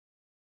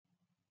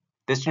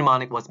This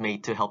mnemonic was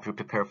made to help you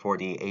prepare for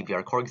the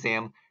ABR Core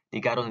exam.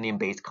 The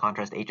gadolinium-based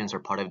contrast agents are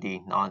part of the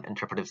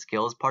non-interpretive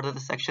skills part of the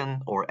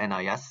section, or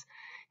NIS.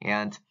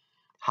 And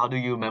how do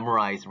you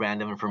memorize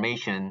random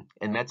information?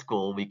 In med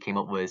school, we came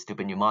up with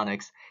stupid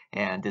mnemonics,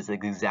 and this is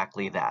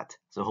exactly that.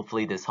 So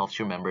hopefully this helps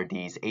you remember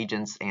these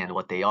agents and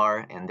what they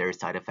are and their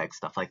side effects,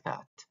 stuff like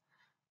that.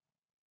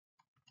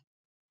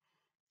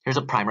 Here's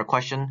a primer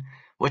question.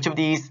 Which of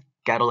these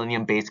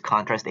gadolinium-based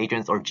contrast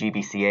agents, or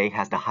GBCA,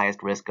 has the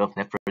highest risk of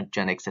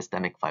nephrogenic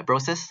systemic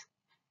fibrosis?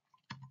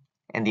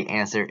 And the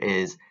answer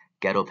is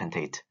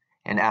gadopentate.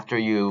 And after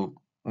you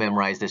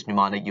memorize this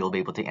mnemonic, you'll be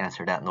able to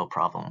answer that no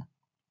problem.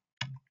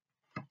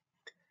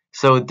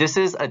 So this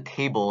is a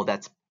table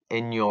that's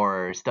in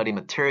your study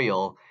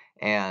material,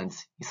 and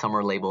some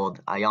are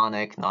labeled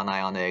ionic,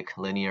 non-ionic,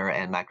 linear,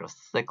 and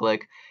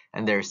macrocyclic,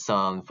 and there's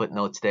some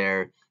footnotes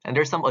there, and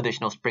there's some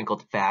additional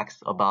sprinkled facts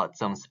about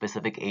some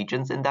specific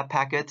agents in that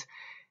packet,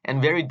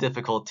 and very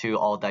difficult to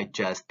all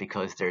digest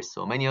because there's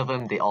so many of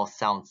them. They all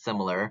sound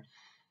similar.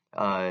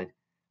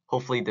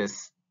 Hopefully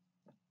this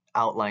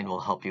outline will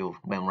help you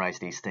memorize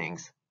these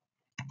things.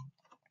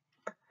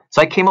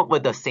 So I came up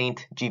with the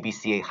Saint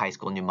GBCA High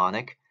School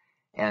mnemonic,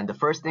 and the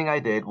first thing I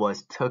did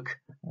was took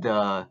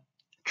the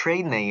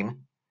trade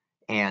name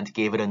and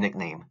gave it a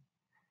nickname.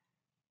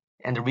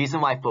 And the reason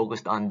why I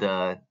focused on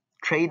the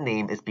trade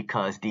name is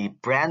because the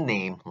brand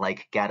name,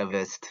 like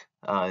Gadovist,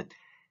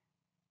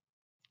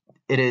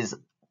 it is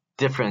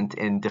different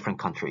in different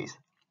countries.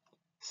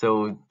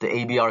 So the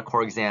ABR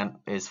Core exam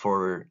is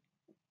for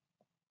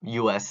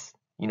US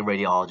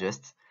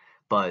radiologists,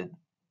 but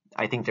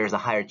I think there's a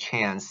higher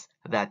chance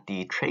that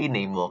the trade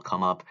name will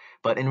come up,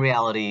 but in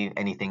reality,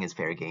 anything is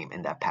fair game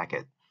in that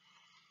packet.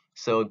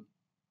 So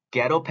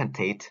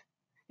gadopentate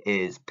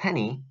is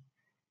penny,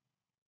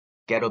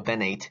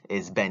 gadobenate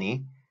is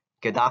Benny,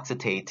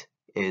 gadoxetate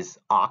is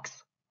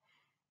ox,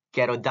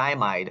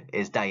 gadodiamide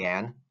is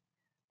Diane,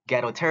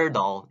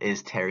 gadoteridol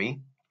is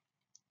Terry,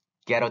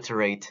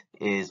 gadoterate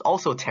is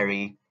also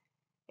Terry,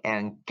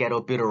 and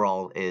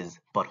gadobuterol is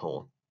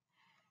butthole.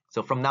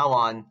 So from now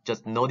on,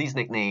 just know these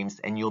nicknames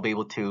and you'll be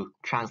able to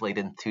translate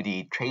into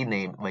the trade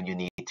name when you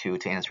need to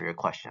answer your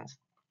questions.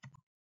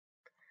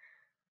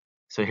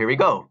 So here we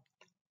go.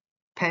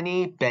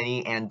 Penny,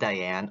 Benny, and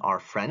Diane are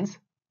friends,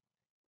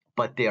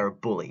 but they are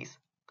bullies.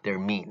 They're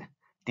mean.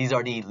 These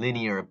are the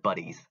linear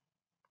buddies.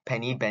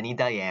 Penny, Benny,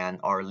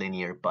 Diane are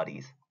linear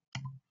buddies.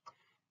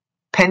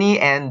 Penny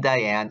and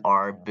Diane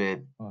are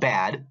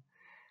bad.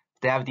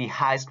 They have the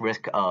highest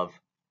risk of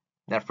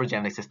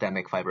nephrogenic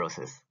systemic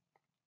fibrosis.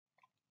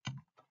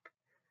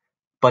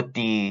 But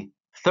the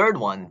third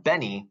one,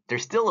 Benny,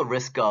 there's still a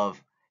risk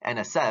of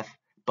NSF,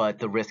 but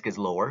the risk is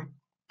lower.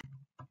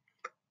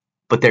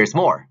 But there's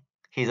more.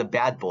 He's a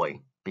bad boy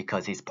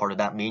because he's part of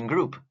that mean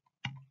group.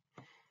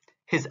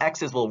 His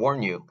exes will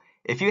warn you,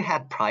 if you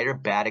had prior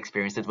bad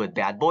experiences with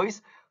bad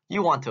boys,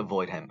 you want to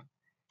avoid him.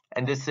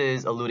 And this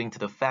is alluding to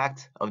the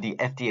fact of the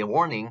FDA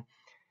warning.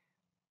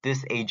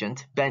 This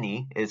agent,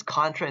 Benny, is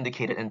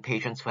contraindicated in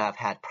patients who have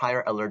had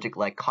prior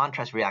allergic-like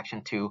contrast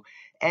reaction to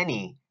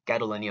any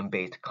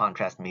gadolinium-based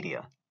contrast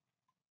media.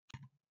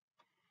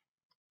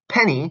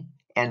 Penny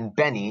and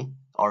Benny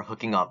are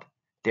hooking up.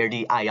 They're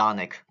the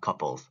ionic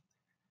couples.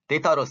 They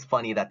thought it was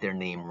funny that their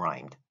name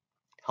rhymed.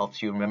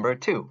 Helps you remember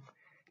it too.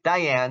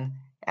 Diane,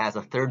 as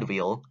a third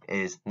wheel,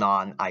 is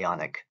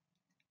non-ionic.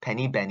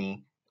 Penny,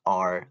 Benny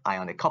are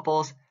ionic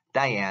couples.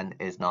 Diane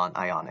is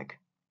non-ionic.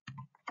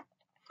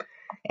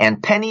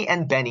 And Penny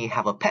and Benny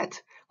have a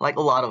pet, like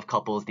a lot of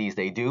couples these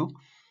days do.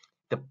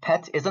 The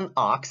pet is an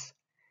ox,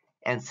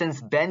 and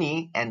since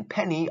Benny and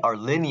Penny are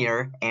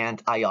linear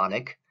and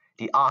ionic,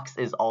 the ox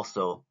is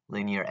also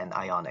linear and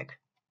ionic.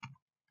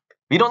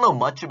 We don't know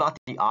much about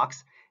the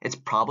ox. It's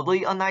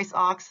probably a nice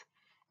ox,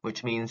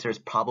 which means there's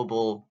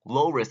probable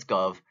low risk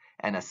of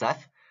NSF.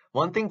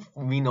 One thing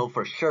we know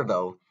for sure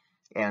though,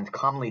 and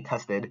commonly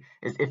tested,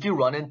 is if you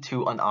run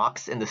into an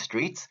ox in the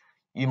streets,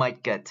 you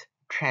might get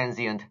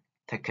transient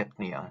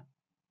tachypnea.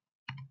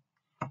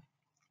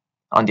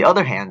 On the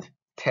other hand,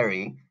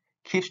 Terry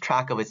keeps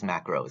track of his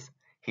macros.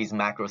 He's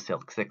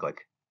macrocyclic.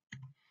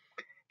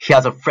 He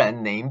has a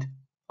friend named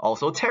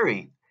also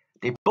Terry.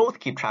 They both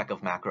keep track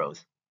of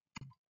macros.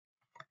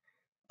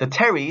 The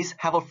Terrys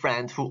have a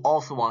friend who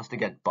also wants to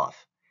get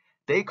buff.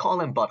 They call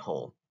him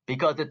Butthole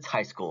because it's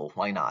high school.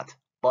 Why not?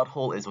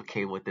 Butthole is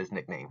okay with this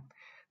nickname.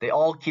 They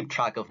all keep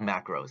track of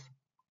macros.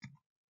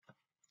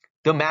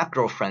 The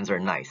macro friends are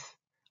nice,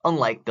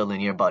 unlike the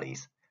linear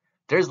buddies.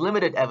 There's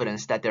limited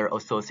evidence that they're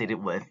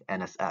associated with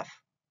NSF.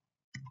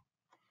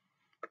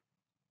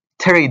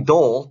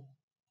 Pteridol,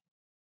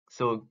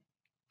 so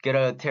get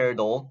a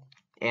pteridol,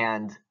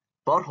 and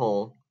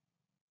butthole,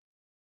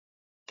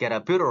 get a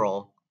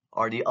buterol,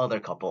 are the other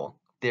couple.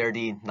 They're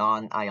the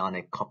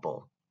non-ionic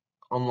couple,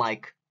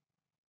 unlike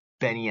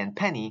Benny and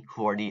Penny,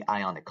 who are the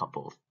ionic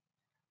couples.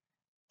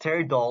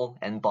 Pteridol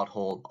and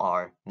butthole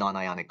are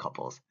non-ionic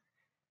couples.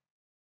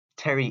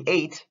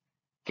 Terry8,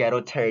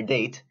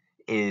 gadoteridate,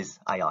 is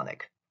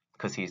ionic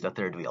because he's the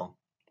third wheel.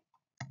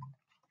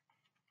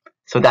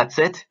 So that's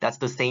it. That's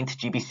the St.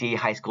 GBCA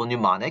High School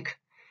mnemonic.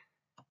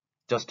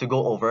 Just to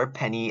go over,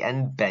 Penny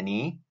and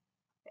Benny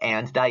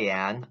and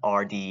Diane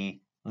are the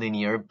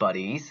linear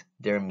buddies.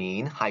 They're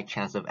mean, high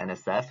chance of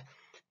NSF.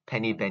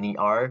 Penny, Benny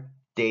are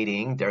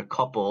dating. They're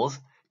couples,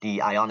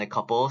 the ionic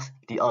couples.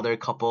 The other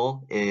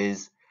couple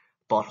is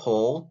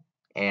butthole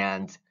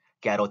and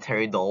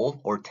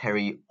gadopteridol or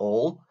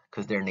teriol,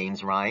 because their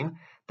names rhyme.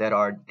 They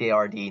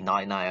are the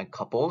non-ionic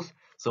couples.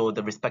 So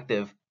the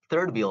respective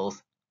third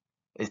wheels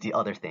is the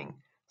other thing.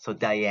 So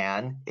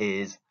Diane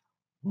is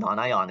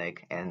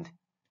non-ionic and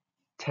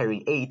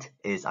Terry8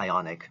 is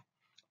ionic.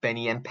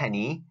 Benny and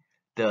Penny,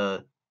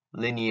 the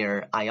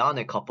linear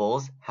ionic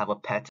couples, have a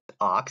pet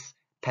ox.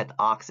 Pet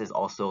ox is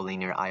also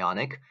linear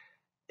ionic.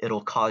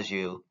 It'll cause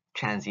you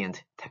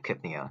transient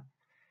tachypnea.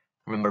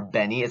 Remember,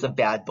 Benny is a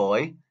bad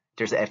boy.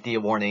 There's an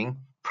FDA warning.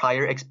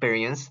 Prior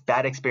experience,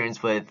 bad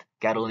experience with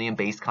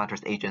gadolinium-based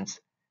contrast agents.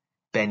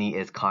 Benny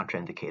is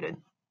contraindicated.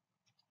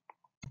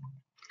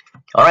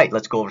 All right,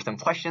 let's go over some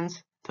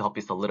questions to help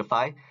you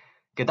solidify.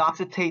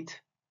 Gadoxetate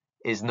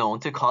is known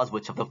to cause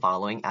which of the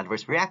following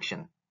adverse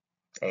reaction?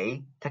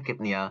 A,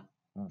 tachypnea,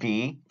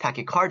 B,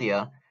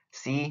 tachycardia,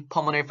 C,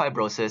 pulmonary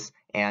fibrosis,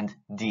 and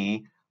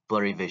D,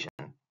 blurry vision.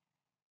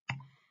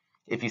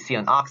 If you see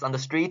an ox on the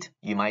street,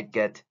 you might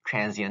get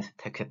transient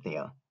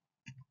tachypnea.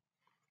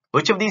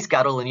 Which of these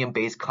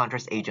gadolinium-based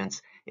contrast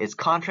agents is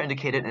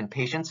contraindicated in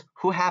patients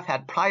who have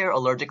had prior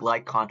allergic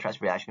light contrast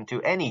reaction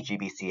to any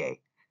GBCA?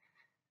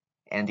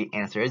 And the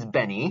answer is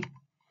Benny.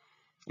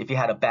 If you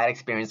had a bad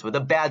experience with a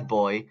bad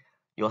boy,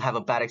 you'll have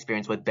a bad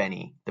experience with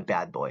Benny, the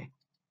bad boy.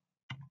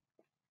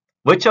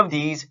 Which of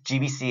these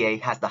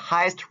GBCA has the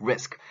highest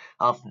risk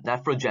of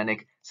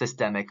nephrogenic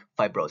systemic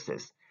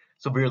fibrosis?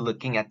 So we're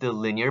looking at the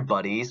linear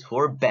buddies who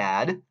are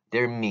bad,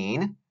 they're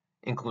mean,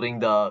 including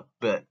the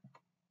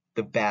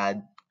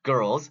bad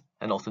girls,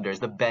 and also there's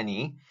the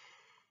Benny.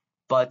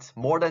 But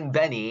more than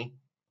Benny,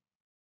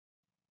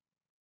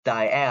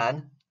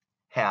 Diane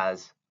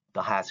has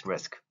the highest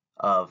risk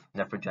of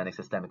nephrogenic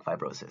systemic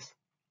fibrosis.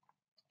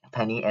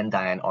 Penny and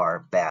Diane are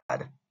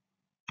bad.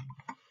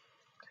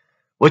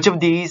 Which of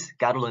these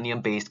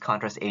gadolinium-based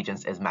contrast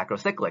agents is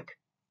macrocyclic?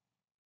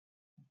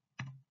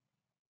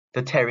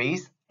 The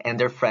Terrys and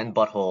their friend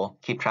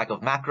Butthole keep track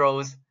of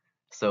macros,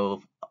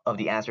 so of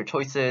the answer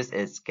choices,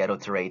 it's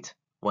gadoterate,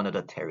 one of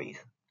the Terrys.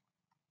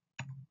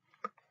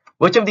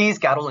 Which of these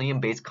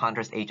gadolinium-based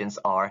contrast agents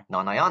are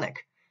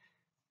non-ionic?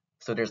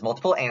 So there's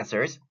multiple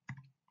answers.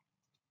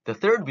 The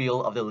third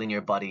wheel of the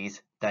linear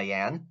buddies,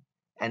 Diane,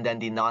 and then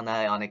the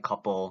non-ionic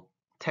couple,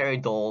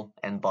 pteridol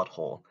and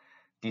butthole.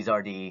 These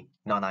are the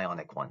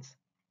non-ionic ones.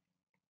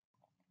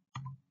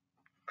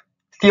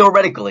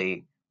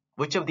 Theoretically,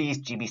 which of these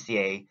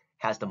GBCA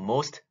has the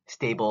most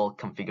stable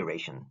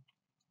configuration?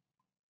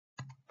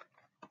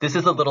 This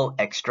is a little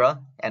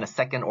extra and a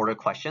second order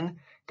question.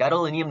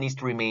 Gadolinium needs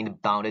to remain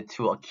bounded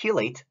to a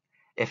chelate.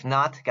 If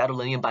not,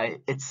 gadolinium by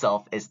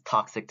itself is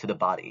toxic to the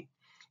body.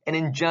 And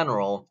in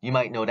general, you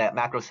might know that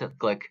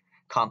macrocyclic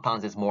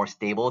compounds is more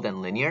stable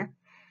than linear.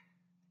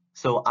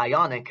 So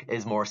ionic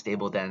is more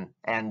stable than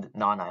and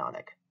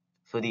non-ionic.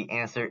 So the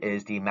answer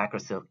is the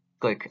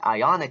macrocyclic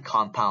ionic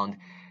compound,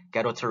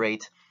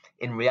 gadoterate.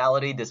 In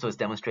reality, this was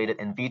demonstrated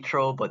in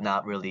vitro, but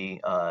not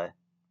really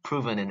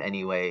proven in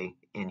any way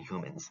in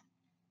humans.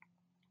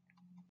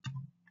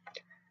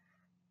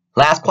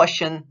 Last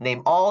question,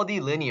 name all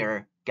the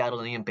linear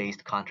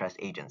gadolinium-based contrast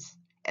agents,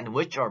 and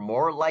which are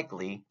more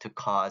likely to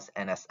cause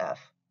NSF.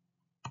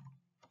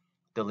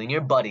 The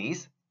linear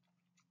buddies,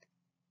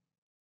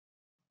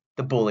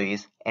 the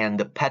bullies, and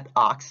the pet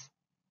ox,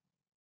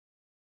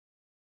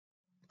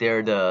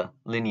 they're the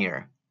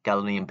linear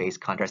gadolinium-based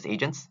contrast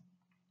agents.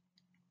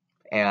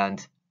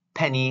 And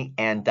Penny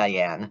and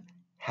Diane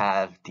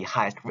have the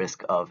highest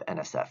risk of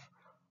NSF.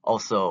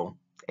 Also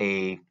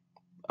a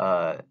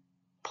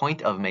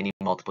point of many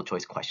multiple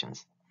choice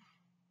questions.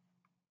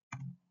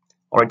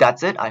 All right,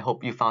 that's it. I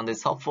hope you found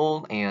this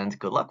helpful and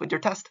good luck with your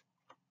test.